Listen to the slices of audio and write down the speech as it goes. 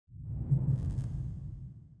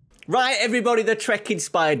Right, everybody, the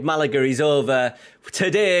Trek-inspired Malaga is over.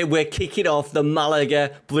 Today, we're kicking off the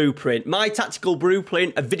Malaga Blueprint. My tactical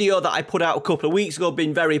blueprint, a video that I put out a couple of weeks ago,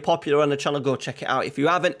 been very popular on the channel. Go check it out if you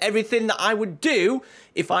haven't. Everything that I would do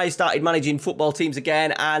if I started managing football teams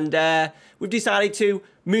again, and we've decided to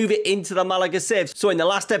move it into the Malaga saves. So in the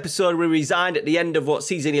last episode, we resigned at the end of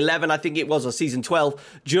season 11, I think it was, or season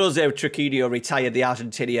 12. Jose Tricchio retired, the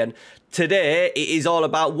Argentinian. Today, it is all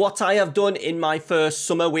about what I have done in my first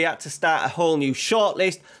summer. We had to start a whole new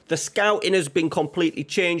shortlist. The scouting has been completely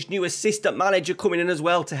changed. New assistant manager coming in as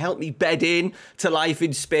well to help me bed in to life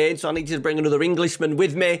in Spain. So I needed to bring another Englishman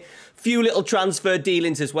with me. Few little transfer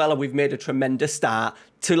dealings as well, and we've made a tremendous start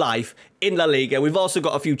to life in La Liga. We've also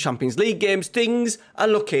got a few Champions League games. Things are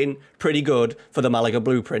looking pretty good for the Malaga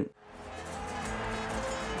Blueprint.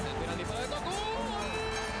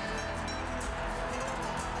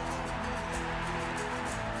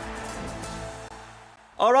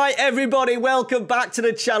 All right, everybody, welcome back to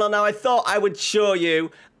the channel. Now, I thought I would show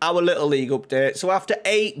you our little league update. So after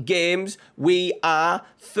 8 games, we are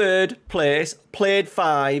third place, played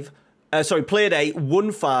 8,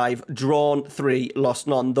 won 5, drawn 3, lost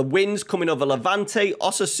none. The wins coming over Levante,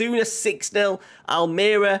 Osasuna 6-0,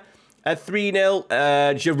 Almeria 3-0,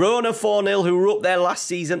 Girona 4-0, who were up there last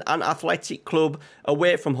season, and Athletic Club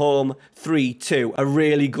away from home 3-2. A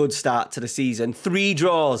really good start to the season. 3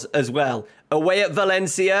 draws as well. Away at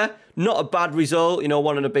Valencia, not a bad result, you know,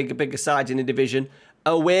 one of the bigger sides in the division.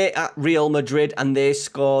 Away at Real Madrid, and they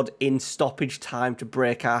scored in stoppage time to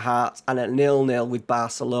break our hearts, and at 0-0 with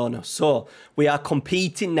Barcelona. So we are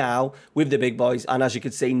competing now with the big boys, and as you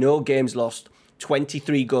can see, no games lost.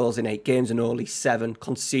 23 goals in 8 games and only 7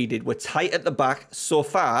 conceded. We're tight at the back so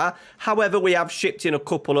far. However, we have shipped in a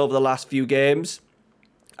couple over the last few games.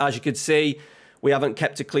 As you can see, we haven't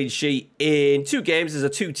kept a clean sheet in 2 games. There's a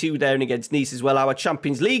 2-2 down against Nice as well. Our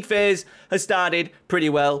Champions League phase has started pretty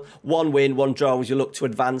well. 1 win, 1 draw as you look to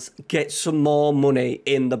advance. Get some more money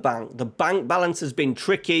in the bank. The bank balance has been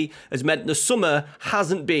tricky, has meant the summer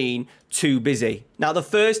hasn't been too busy. Now, the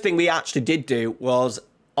first thing we actually did do was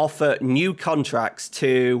offer new contracts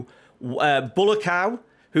to Bulakau,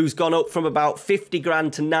 who's gone up from about 50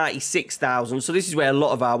 grand to 96,000. So this is where a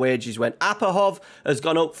lot of our wages went. Apahov has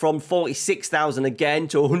gone up from 46,000 again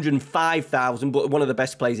to 105,000, but one of the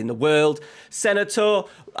best players in the world. Senator,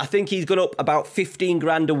 I think he's gone up about 15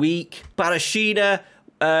 grand a week. Barashina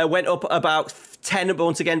went up about 10,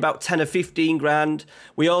 once again, about 10 or 15 grand.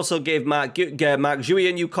 We also gave Mark Jouy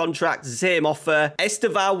a new contract, same offer.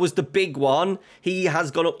 Esteval was the big one. He has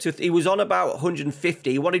gone up to, he was on about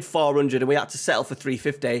 150. He wanted 400 and we had to settle for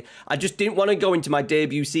 350. I just didn't want to go into my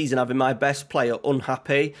debut season having my best player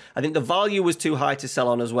unhappy. I think the value was too high to sell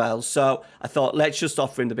on as well. So I thought, let's just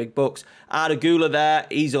offer him the big bucks. Ardagula there,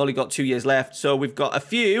 he's only got 2 years left. So we've got a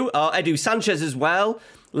few. Edu Sanchez as well.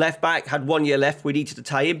 Left back, had 1 year left. We needed to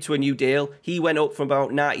tie him to a new deal. He went up from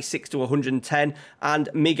about 96 to 110. And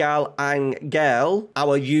Miguel Angel,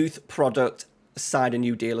 our youth product, signed a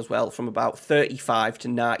new deal as well from about 35 to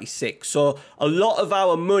 96. So a lot of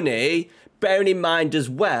our money, bearing in mind as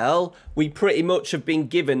well, we pretty much have been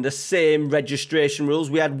given the same registration rules.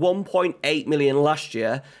 We had 1.8 million last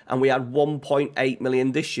year and we had 1.8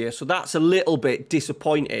 million this year. So that's a little bit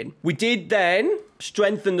disappointing. We did then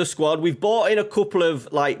strengthen the squad. We've bought in a couple of,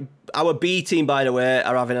 like, our B team, by the way,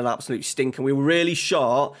 are having an absolute stink, and we were really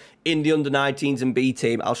short in the under-19s and B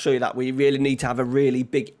team. I'll show you that. We really need to have a really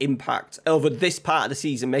big impact over this part of the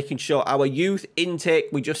season, making sure our youth intake,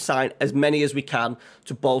 we just sign as many as we can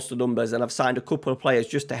to bolster numbers, and I've signed a couple of players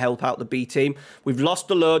just to help out the B team. We've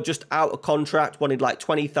lost a load just out of contract, wanted like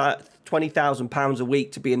 £20,000 a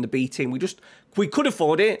week to be in the B team. We could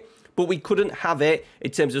afford it, but we couldn't have it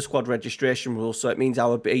in terms of squad registration rules, so it means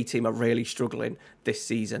our B team are really struggling this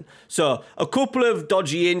season. So a couple of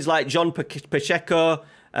dodgy ins like John Pacheco.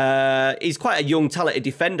 He's quite a young, talented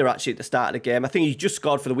defender, actually, at the start of the game. I think he just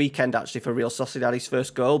scored for the weekend, actually, for Real Sociedad, his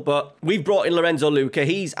first goal. But we've brought in Lorenzo Luca.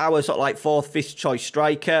 He's our sort of like 4th, 5th choice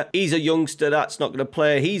striker. He's a youngster that's not going to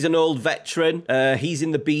play. He's an old veteran. He's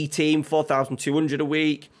in the B team, 4,200 a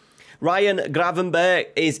week. Ryan Gravenberg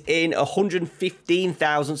is in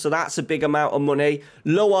 115,000, so that's a big amount of money.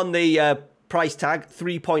 Low on the price tag,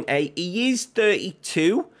 3.8. He is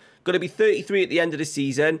 32, going to be 33 at the end of the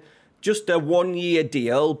season. Just a 1-year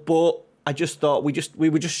deal, but I just thought we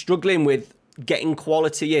were just struggling with getting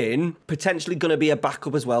quality in. Potentially going to be a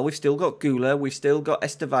backup as well. We've still got Gula, we've still got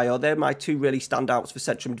Estevayo. They're my 2 really standouts for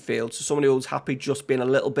central midfield. So someone who's happy just being a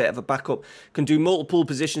little bit of a backup, can do multiple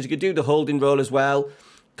positions. You can do the holding role as well.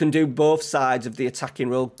 can do both sides of the attacking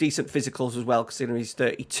role. Decent physicals as well, considering he's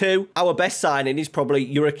 32. Our best signing is probably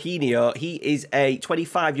Uriquinho. He is a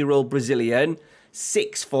 25-year-old Brazilian,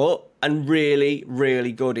 6 foot, and really,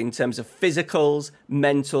 really good in terms of physicals,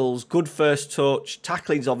 mentals, good first touch.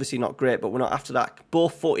 Tackling's obviously not great, but we're not after that.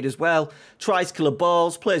 Both footed as well. Tries killer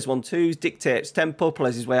balls, plays 1-2s, dictates tempo,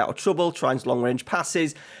 plays his way out of trouble, tries long-range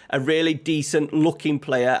passes. A really decent looking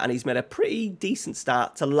player, and he's made a pretty decent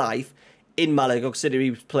start to life in Malaga,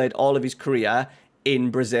 considering he's played all of his career in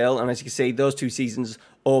Brazil. And as you can see, those 2 seasons,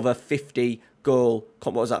 over 50 goal,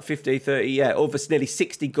 what was that, 50, 30, yeah, over nearly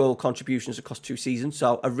 60 goal contributions across 2 seasons,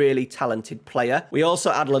 so a really talented player. We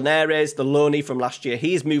also had Linares, the loanee from last year.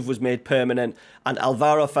 His move was made permanent, and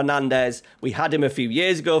Alvaro Fernandez, we had him a few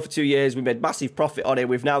years ago for 2 years. We made massive profit on him.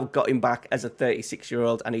 We've now got him back as a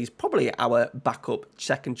 36-year-old, and he's probably our backup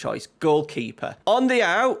second choice goalkeeper. On the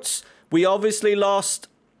outs, we obviously lost.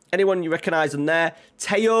 Anyone you recognise him there?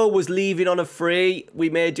 Teo was leaving on a free. We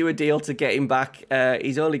may do a deal to get him back.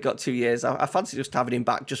 He's only got 2 years. I fancy just having him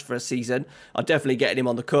back just for a season. I'm definitely getting him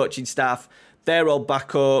on the coaching staff. They're all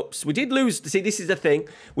backups. We did lose. See, this is the thing.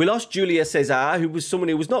 We lost Julia Cesar, who was someone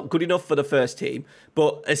who was not good enough for the first team,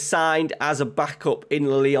 but assigned as a backup in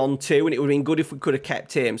Lyon 2, and it would have been good if we could have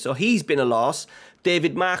kept him. So he's been a loss.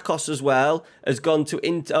 David Marcos as well has gone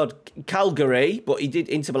to Calgary, but he did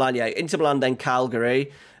Inter Milan, yeah. Inter Milan, then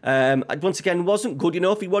Calgary. Once again, wasn't good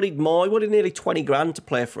enough. He wanted more. He wanted nearly 20 grand to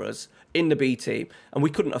play for us in the B team, and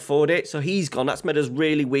we couldn't afford it. So he's gone. That's made us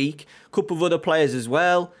really weak. A couple of other players as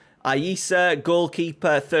well. Aisa,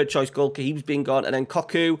 goalkeeper, third choice goalkeeper, he's been gone. And then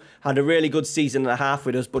Koku had a really good season and a half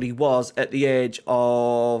with us, but he was at the age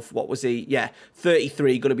of, what was he? Yeah,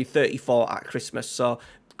 33, going to be 34 at Christmas. So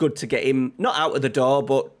good to get him, not out of the door,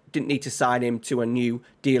 but didn't need to sign him to a new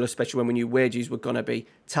deal, especially when we knew wages were going to be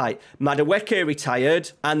tight. Madueke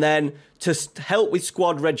retired, and then to help with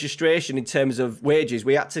squad registration in terms of wages,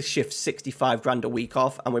 we had to shift 65 grand a week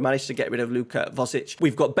off, and we managed to get rid of Luka Vosic.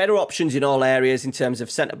 We've got better options in all areas in terms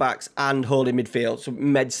of centre-backs and holding midfield, so it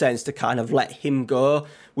made sense to kind of let him go.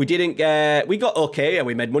 We got okay, and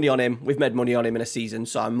we made money on him. We've made money on him in a season,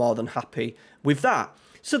 so I'm more than happy with that.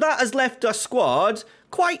 So that has left our squad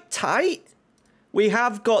quite tight. We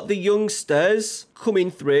have got the youngsters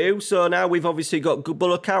coming through. So now we've obviously got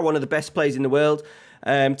Bulakar, one of the best players in the world.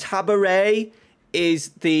 Tabaret is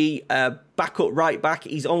the backup right back.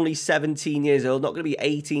 He's only 17 years old, not going to be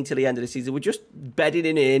 18 till the end of the season. We're just bedding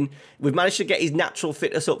him in. We've managed to get his natural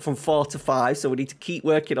fitness up from 4 to 5, so we need to keep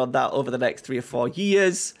working on that over the next 3 or 4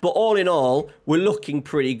 years. But all in all, we're looking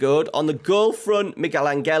pretty good. On the goal front, Miguel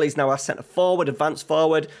Angel is now our centre forward, advanced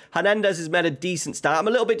forward. Hernandez has made a decent start. I'm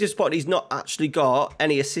a little bit disappointed he's not actually got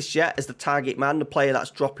any assists yet as the target man, the player that's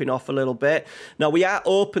dropping off a little bit. Now, we are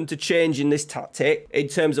open to changing this tactic in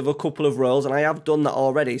terms of a couple of roles, and I have done that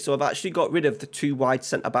already. So I've actually got rid of the 2 wide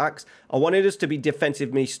centre-backs. I wanted us to be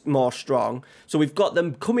defensively more strong. So we've got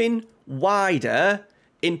them coming wider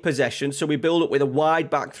in possession. So we build up with a wide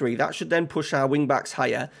back 3. That should then push our wing-backs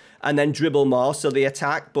higher and then dribble more, so they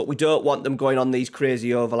attack. But we don't want them going on these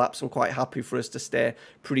crazy overlaps. I'm quite happy for us to stay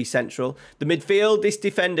pretty central. The midfield, this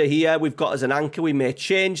defender here, we've got as an anchor. We may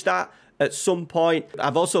change that at some point.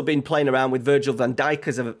 I've also been playing around with Virgil van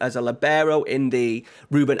Dijk as a libero in the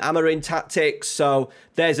Ruben Amorim tactics. So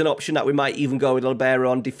there's an option that we might even go with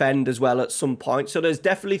libero on defend as well at some point. So there's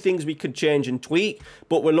definitely things we could change and tweak,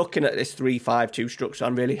 but we're looking at this 3-5-2 structure.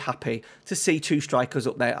 I'm really happy to see 2 strikers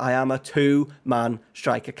up there. I am a 2-man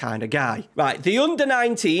striker kind of guy. Right, the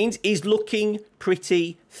under-19s is looking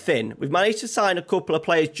pretty thin. We've managed to sign a couple of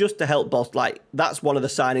players just to help bolster. Like, that's one of the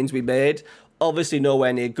signings we made. Obviously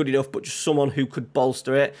nowhere near good enough, but just someone who could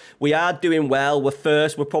bolster it. We are doing well. We're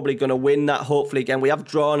first. We're probably going to win that, hopefully, again. We have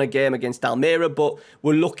drawn a game against Almira, but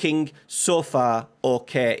we're looking so far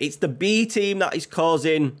okay. It's the B team that is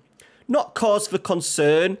causing, not cause for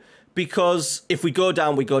concern, because if we go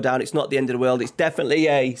down, we go down. It's not the end of the world. It's definitely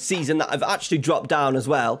a season that I've actually dropped down as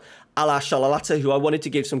well. Ala Shalalata, who I wanted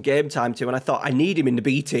to give some game time to, and I thought I need him in the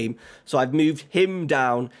B team. So I've moved him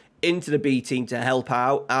down into the B team to help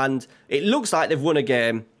out, and it looks like they've won a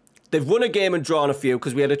game. They've won a game and drawn a few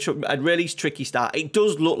because we had a really tricky start. It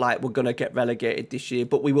does look like we're going to get relegated this year,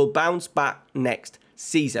 but we will bounce back next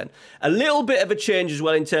season. A little bit of a change as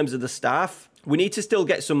well in terms of the staff. We need to still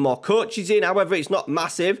get some more coaches in. However, it's not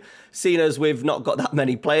massive, seeing as we've not got that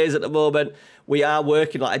many players at the moment. We are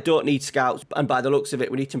working, like, I don't need scouts, and by the looks of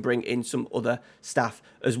it, we need to bring in some other staff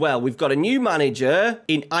as well. We've got a new manager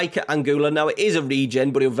in Iker Anguilla. Now, it is a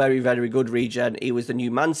regen, but a very, very good regen. He was the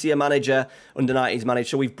new Mancia manager, under 19s manager,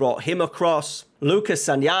 so we've brought him across. Lucas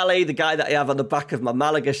Sanyali, the guy that I have on the back of my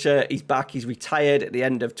Malaga shirt, he's back. He's retired at the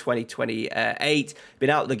end of 2028. Been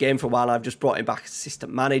out of the game for a while. I've just brought him back as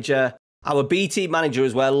assistant manager. Our B team manager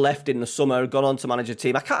as well left in the summer, gone on to manage a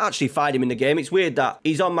team. I can't actually find him in the game. It's weird that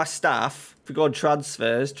he's on my staff. If we go on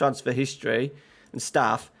transfers, transfer history and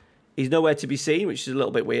staff, he's nowhere to be seen, which is a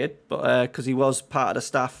little bit weird, but because he was part of the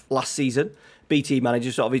staff last season. B team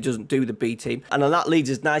manager, sort of, he doesn't do the B team. And then that leads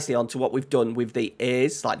us nicely on to what we've done with the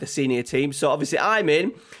A's, like the senior team. So obviously I'm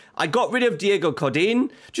in. I got rid of Diego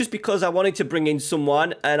Codin just because I wanted to bring in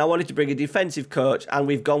someone and I wanted to bring a defensive coach, and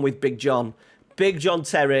we've gone with Big John. Big John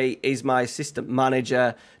Terry is my assistant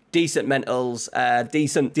manager. Decent mentals,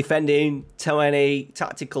 decent defending, 20,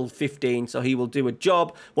 tactical 15, so he will do a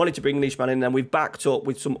job. Wanted to bring Englishman in, and we've backed up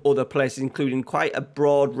with some other places, including quite a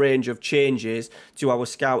broad range of changes to our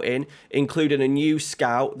scouting, including a new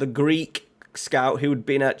scout, the Greek scout, who had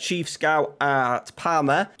been a chief scout at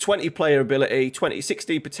Parma, 20 player ability,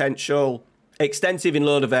 60 potential, extensive in a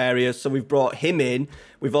load of areas, so we've brought him in.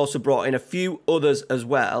 We've also brought in a few others as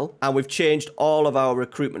well, and we've changed all of our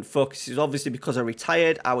recruitment focuses. Obviously, because I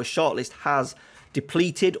retired, our shortlist has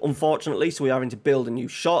depleted, unfortunately, so we're having to build a new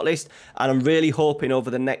shortlist, and I'm really hoping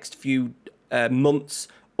over the next few months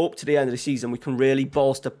up to the end of the season, we can really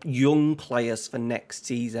bolster young players for next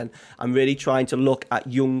season. I'm really trying to look at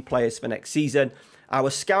young players for next season. Our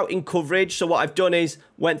scouting coverage, so what I've done is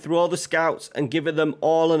went through all the scouts and given them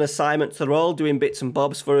all an assignment. So they're all doing bits and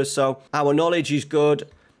bobs for us. So our knowledge is good.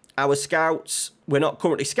 Our scouts, we're not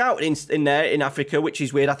currently scouting in there in Africa, which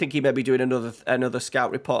is weird. I think he may be doing another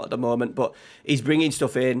scout report at the moment, but he's bringing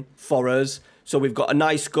stuff in for us. So we've got a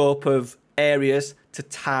nice scope of areas to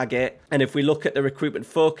target. And if we look at the recruitment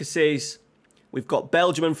focuses, we've got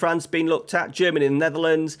Belgium and France being looked at, Germany and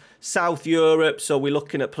Netherlands, South Europe, so we're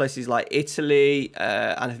looking at places like Italy,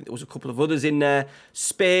 and I think there was a couple of others in there.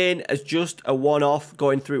 Spain as just a one-off,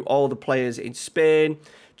 going through all the players in Spain.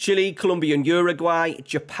 Chile, Colombia and Uruguay,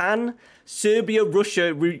 Japan, Serbia,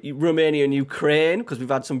 Russia, Romania and Ukraine, because we've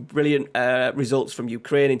had some brilliant results from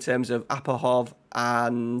Ukraine in terms of Apahov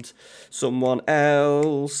and someone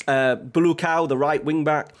else. Bulukau, the right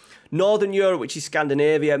wing-back. Northern Europe, which is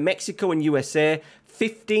Scandinavia, Mexico and USA,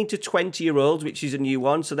 15 to 20-year-olds, which is a new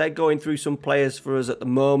one. So they're going through some players for us at the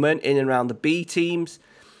moment in and around the B teams.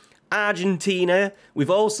 Argentina, we've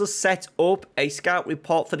also set up a scout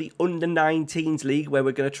report for the Under-19s League, where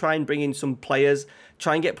we're going to try and bring in some players,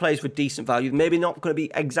 try and get players with decent value. Maybe not going to be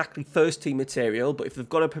exactly first-team material, but if they've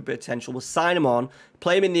got a potential, we'll sign them on,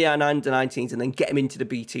 play them in the Under-19s, and then get them into the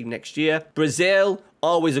B team next year. Brazil,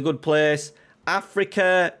 always a good place.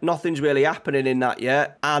 Africa, nothing's really happening in that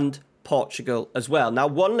yet, and Portugal as well. Now,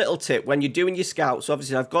 one little tip, when you're doing your scouts,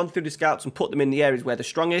 obviously I've gone through the scouts and put them in the areas where they're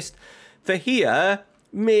strongest. For here,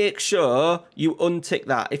 make sure you untick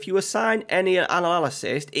that. If you assign any analyst,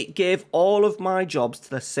 it gave all of my jobs to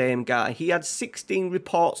the same guy. He had 16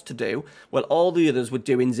 reports to do, while all the others were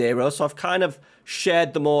doing 0, so I've kind of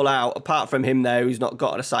shared them all out, apart from him there, who's not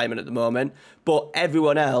got an assignment at the moment, but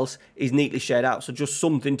everyone else is neatly shared out, so just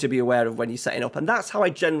something to be aware of when you're setting up, and that's how I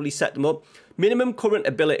generally set them up. Minimum current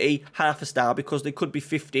ability, half a star, because they could be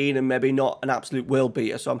 15 and maybe not an absolute world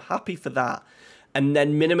beater, so I'm happy for that. And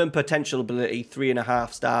then minimum potential ability,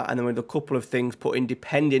 3.5 star, and then with a couple of things put in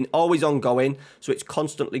depending, always ongoing, so it's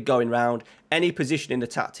constantly going round. Any position in the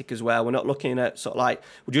tactic as well. We're not looking at sort of like,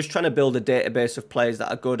 we're just trying to build a database of players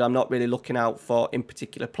that are good. I'm not really looking out for in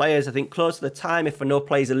particular players. I think close to the time, if I know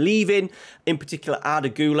players are leaving, in particular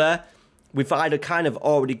Ardagula, we've either kind of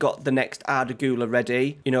already got the next Ardagula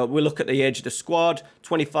ready. You know, we look at the age of the squad,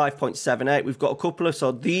 25.78. We've got a couple of,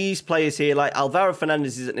 so these players here, like Alvaro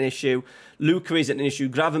Fernandez isn't an issue. Luca isn't an issue.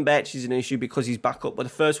 Gravenberch is an issue because he's back up. But the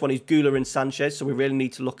first one is Gula and Sanchez. So we really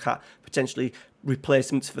need to look at potentially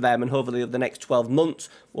replacements for them. And hopefully over the next 12 months,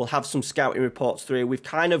 we'll have some scouting reports through. We've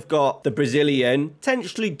kind of got the Brazilian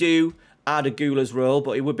potentially do Ardagula's role,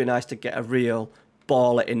 but it would be nice to get a real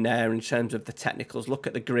baller in there in terms of the technicals. Look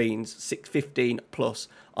at the greens, 615 plus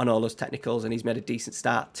on all those technicals, and he's made a decent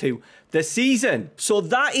start to the season. So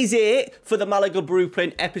that is it for the Malaga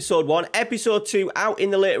Blueprint episode 1. Episode 2 out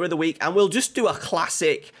in the later of the week, and we'll just do a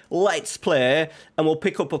classic let's play, and we'll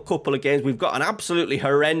pick up a couple of games. We've got an absolutely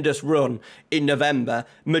horrendous run in November.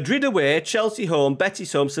 Madrid away, Chelsea home,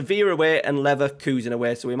 Betis home, Sevilla away, and Leverkusen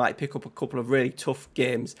away, so we might pick up a couple of really tough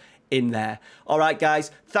games in there. All right,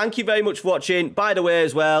 guys, thank you very much for watching. By the way,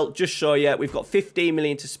 as well, just show you, we've got 15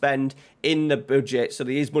 million to spend in the budget, so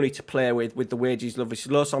there is money to play with the wages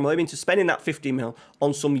obviously low. So I'm aiming to spending that 15 mil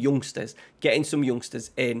on some youngsters, getting some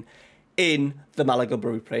youngsters in the Malaga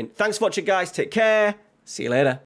Blueprint. Thanks for watching, guys. Take care. See you later.